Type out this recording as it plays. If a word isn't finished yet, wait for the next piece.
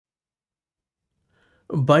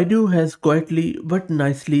Baidu has quietly but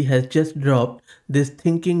nicely has just dropped this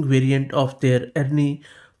thinking variant of their ERNIE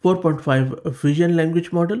 4.5 vision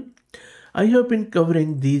language model. I have been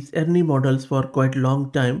covering these ERNIE models for quite a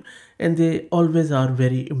long time and they always are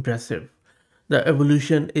very impressive. The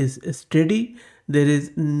evolution is steady. There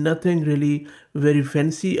is nothing really very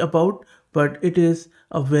fancy about, but it is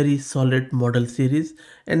a very solid model series,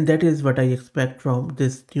 and that is what I expect from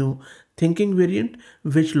this new thinking variant,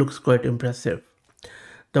 which looks quite impressive.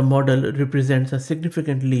 The model represents a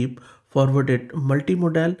significant leap forward in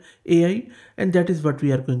multimodal AI, and that is what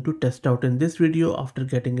we are going to test out in this video after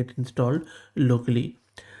getting it installed locally.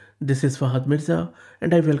 This is Fahad Mirza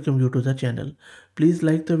and I welcome you to the channel. Please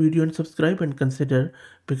like the video and subscribe and consider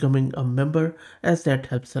becoming a member as that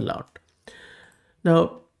helps a lot.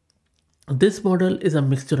 Now, this model is a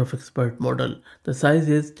mixture of expert model. The size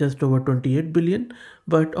is just over 28 billion,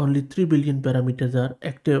 but only 3 billion parameters are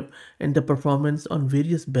active and the performance on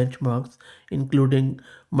various benchmarks including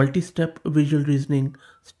multi-step visual reasoning,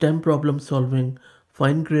 STEM problem solving,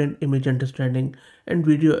 fine-grained image understanding and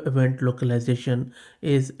video event localization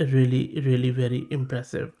is really very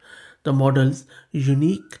impressive. The model's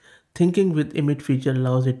unique thinking with image feature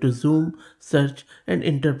allows it to zoom, search and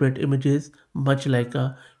interpret images much like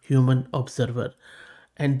a human observer,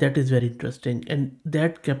 and that is very interesting, and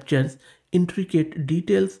that captures intricate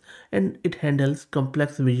details and it handles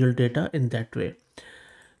complex visual data in that way.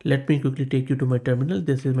 Let me quickly take you to my terminal.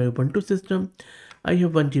 This is my Ubuntu system. I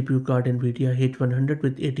have one GPU card NVIDIA H100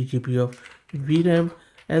 with 80 GB of VRAM.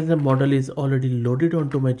 As the model is already loaded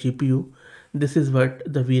onto my GPU, this is what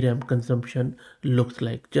the VRAM consumption looks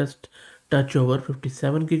like. Just touch over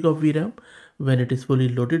 57 GB of VRAM when it is fully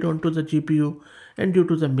loaded onto the GPU, and due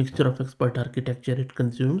to the mixture of expert architecture it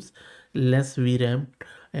consumes less VRAM,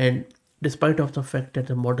 and despite of the fact that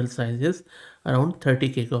the model size is around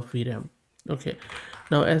 30 GB of VRAM. Okay,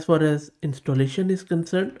 now as far as installation is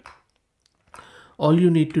concerned, all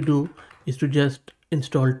you need to do is to just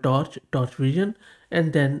install Torch Vision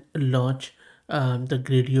and then launch the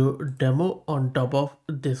Gradio demo on top of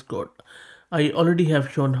this code. I already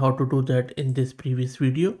have shown how to do that in this previous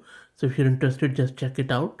video, so if you're interested just check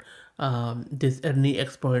it out. This ERNIE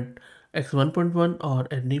X1.1 or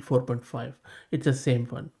ERNIE 4.5, it's the same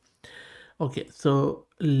one. Okay, so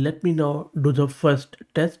let me now do the first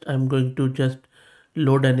test. I'm going to just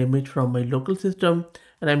load an image from my local system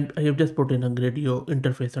and I have just put in a Gradio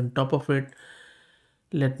interface on top of it.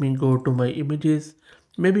 Let me go to my images.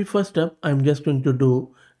 Maybe first up I'm just going to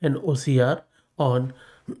do an OCR on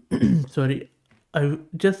sorry, I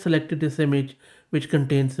just selected this image which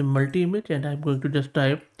contains a multi-image and I'm going to just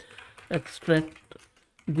type extract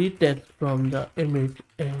the text from the image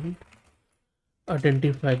and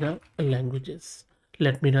identify the languages.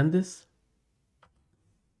 Let me run this.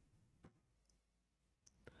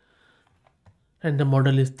 And the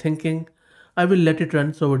model is thinking. I will let it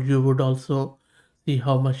run so you would also see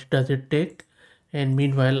how much does it take. And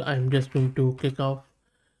meanwhile, I'm just going to kick off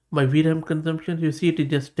my VRAM consumption. You see it is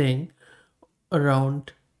just staying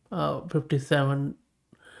around 57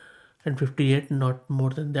 and 58, not more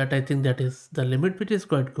than that. I think that is the limit, which is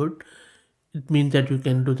quite good. It means that you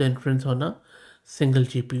can do the inference on a single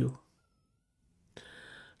GPU.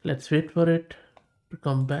 Let's wait for it to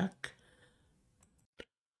come back.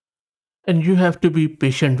 And you have to be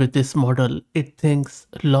patient with this model. It thinks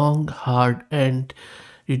long, hard, and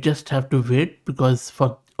you just have to wait, because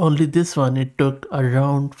for only this one it took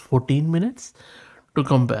around 14 minutes to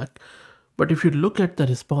come back. But if you look at the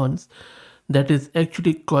response, that is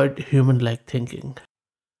actually quite human-like thinking.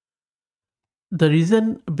 The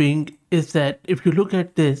reason being is that if you look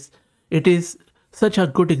at this, it is such a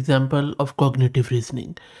good example of cognitive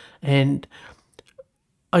reasoning, and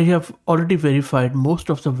I have already verified most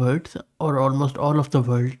of the words or almost all of the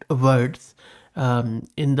words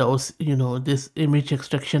in those, this image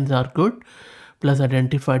extractions are good, plus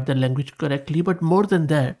identified the language correctly. But more than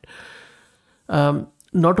that,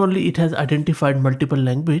 not only it has identified multiple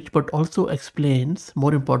language, but also explains,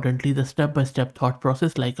 more importantly, the step-by-step thought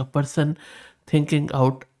process like a person thinking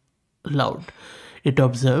out loud. It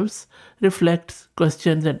observes, reflects,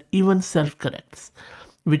 questions, and even self-corrects,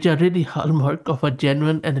 which are really hallmark of a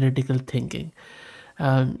genuine analytical thinking.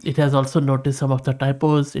 It has also noticed some of the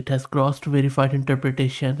typos, it has crossed verified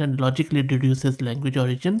interpretation and logically deduces language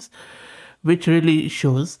origins, which really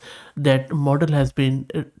shows that model has been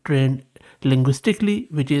trained linguistically,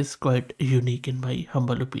 which is quite unique in my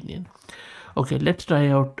humble opinion. Okay, let's try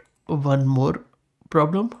out one more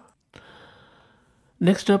problem.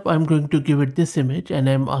 Next up, I'm going to give it this image and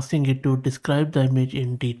I'm asking it to describe the image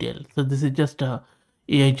in detail. So this is just a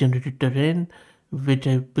AI generated terrain which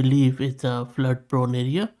I believe is a flood prone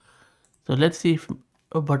area. So let's see if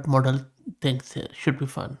what model thinks should be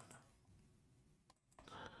fun.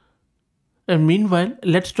 And meanwhile,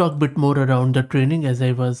 let's talk a bit more around the training as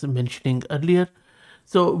I was mentioning earlier.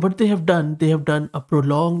 So what they have done a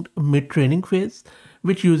prolonged mid-training phase,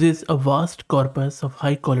 which uses a vast corpus of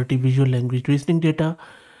high-quality visual language reasoning data.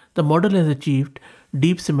 The model has achieved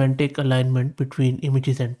deep semantic alignment between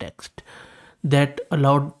images and text that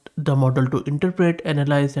allowed the model to interpret,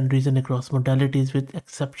 analyze, and reason across modalities with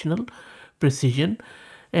exceptional precision.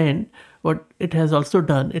 And what it has also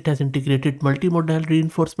done, it has integrated multimodal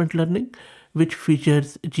reinforcement learning, which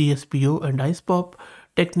features GSPO and IcePop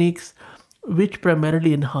techniques, which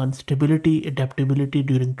primarily enhance stability, adaptability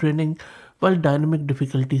during training, while dynamic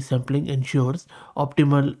difficulty sampling ensures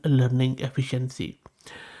optimal learning efficiency.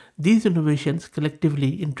 These innovations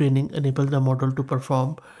collectively in training enable the model to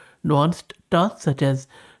perform nuanced tasks such as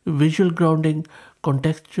visual grounding,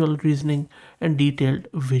 contextual reasoning, and detailed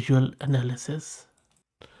visual analysis.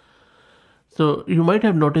 So you might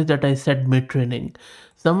have noticed that I said mid-training.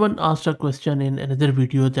 Someone asked a question in another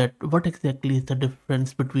video that what exactly is the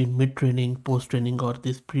difference between mid-training, post-training, or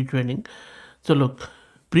this pre-training. So look,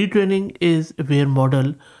 pre-training is where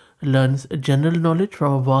model learns general knowledge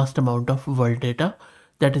from a vast amount of world data.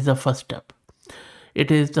 That is the first step.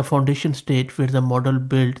 It is the foundation stage where the model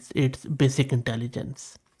builds its basic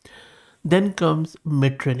intelligence. Then comes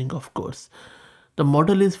mid-training, of course. The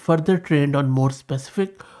model is further trained on more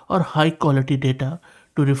specific or high quality data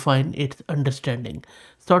to refine its understanding.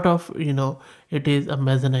 Sort of, it is a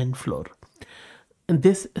mezzanine floor. And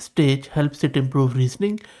this stage helps it improve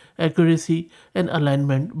reasoning, accuracy, and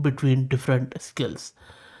alignment between different skills.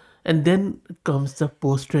 And then comes the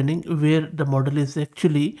post training, where the model is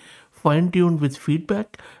actually fine tuned with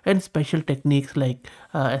feedback and special techniques like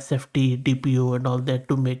SFT, DPO, and all that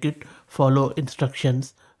to make it follow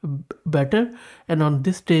instructions better. And on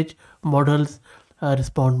this stage, models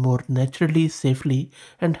respond more naturally, safely,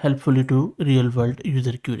 and helpfully to real world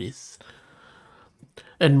user queries.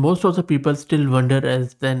 And most of the people still wonder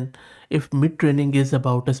as then if mid training is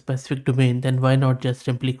about a specific domain, then why not just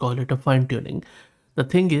simply call it a fine tuning? The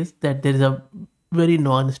thing is that there is a very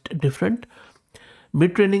nuanced different.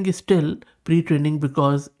 Mid training is still pre training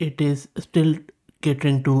because it is still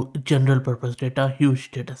catering to general purpose data,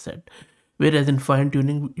 huge data set. Whereas in fine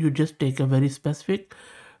tuning, you just take a very specific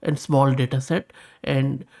and small data set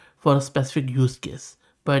and for a specific use case.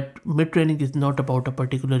 But mid training is not about a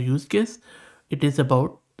particular use case, it is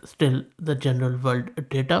about still the general world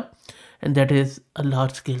data, and that is a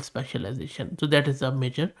large scale specialization. So that is a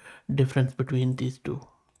major difference between these two.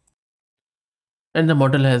 And the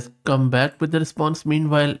model has come back with the response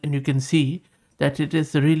meanwhile, and you can see that it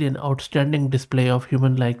is really an outstanding display of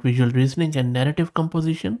human-like visual reasoning and narrative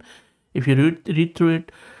composition. If you read through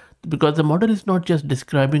it, because the model is not just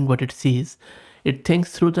describing what it sees, it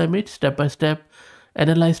thinks through the image step by step,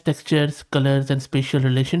 analyze textures, colors, and spatial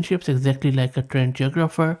relationships exactly like a trained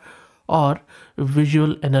geographer or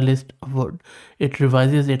visual analyst would. It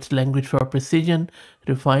revises its language for precision,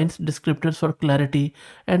 refines descriptors for clarity,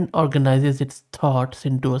 and organizes its thoughts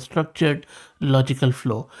into a structured, logical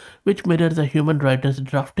flow, which mirrors a human writer's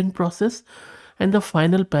drafting process. And the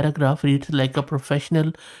final paragraph reads like a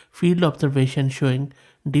professional field observation showing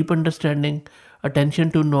deep understanding,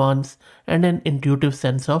 attention to nuance, and an intuitive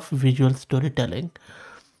sense of visual storytelling.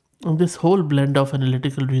 And this whole blend of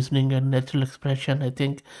analytical reasoning and natural expression, I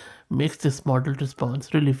think, makes this model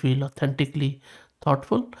response really feel authentically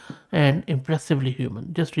thoughtful and impressively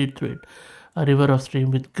human. Just read through it. A river or stream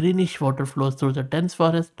with greenish water flows through the dense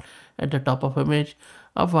forest at the top of image.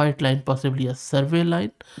 A white line, possibly a survey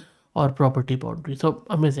line or property boundary. So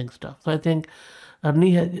amazing stuff. So I think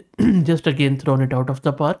Ernie has just again thrown it out of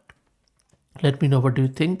the park. Let me know what do you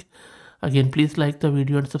think. Again, please like the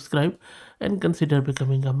video and subscribe and consider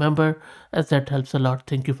becoming a member as that helps a lot.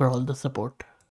 Thank you for all the support.